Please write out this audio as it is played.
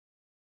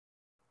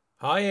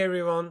Hi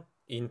everyone,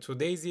 in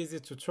today's easy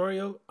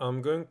tutorial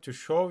I'm going to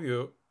show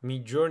you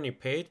Midjourney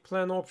paid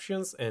plan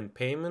options and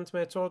payment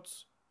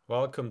methods.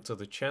 Welcome to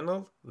the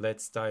channel,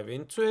 let's dive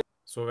into it.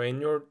 So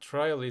when your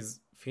trial is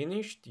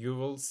finished you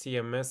will see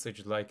a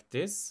message like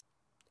this.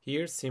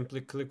 Here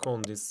simply click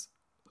on this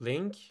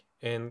link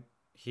and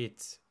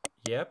hit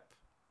yep.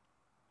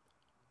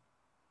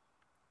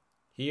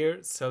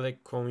 Here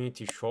select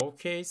community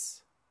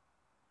showcase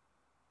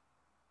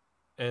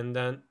and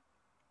then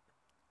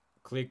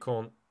click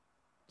on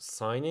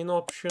sign in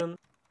option.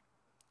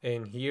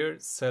 And here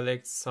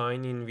select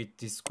sign in with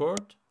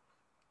Discord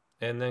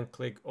and then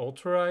click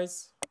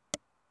authorize.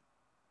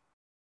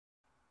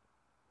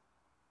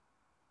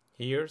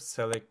 Here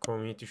select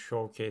community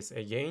showcase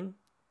again.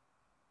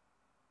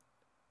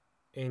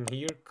 And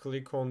here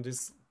click on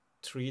this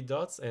three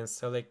dots and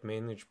select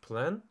manage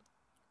plan.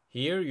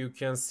 Here you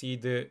can see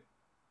the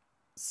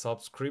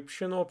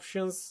subscription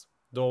options.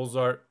 Those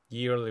are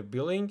yearly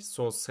billing,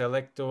 so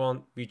select the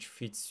one which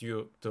fits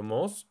you the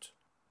most.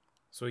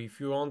 So if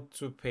you want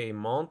to pay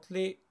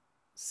monthly,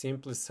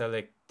 simply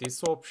select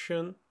this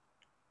option.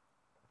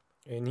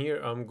 And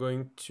here I'm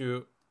going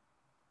to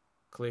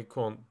click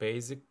on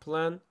basic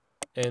plan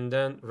and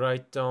then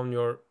write down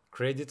your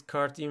credit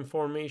card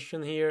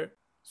information here.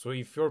 So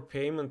if your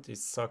payment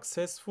is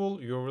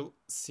successful, you will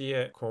see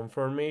a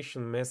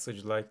confirmation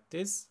message like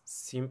this.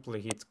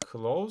 Simply hit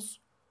close.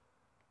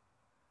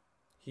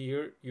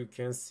 Here you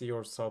can see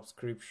your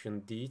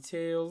subscription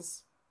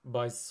details.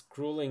 By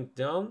scrolling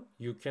down,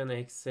 you can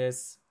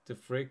access the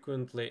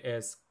frequently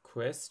asked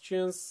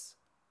questions.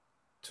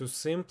 To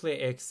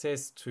simply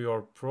access to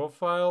your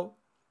profile,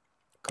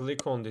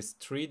 click on these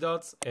three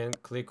dots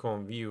and click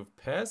on view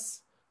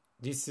pass.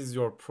 This is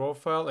your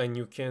profile and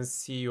you can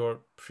see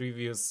your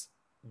previous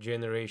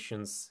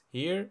generations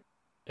here.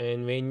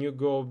 And when you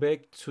go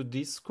back to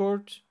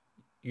Discord,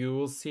 you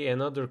will see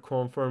another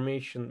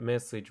confirmation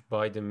message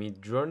by the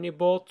Midjourney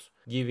bot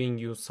giving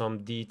you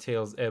some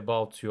details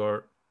about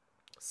your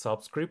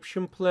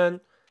subscription plan.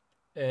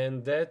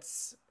 And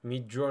that's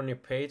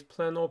Midjourney paid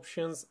plan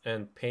options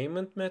and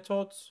payment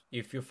methods.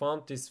 If you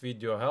found this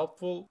video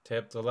helpful,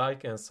 tap the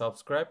like and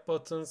subscribe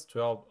buttons to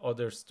help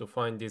others to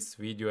find this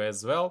video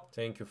as well.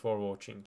 Thank you for watching.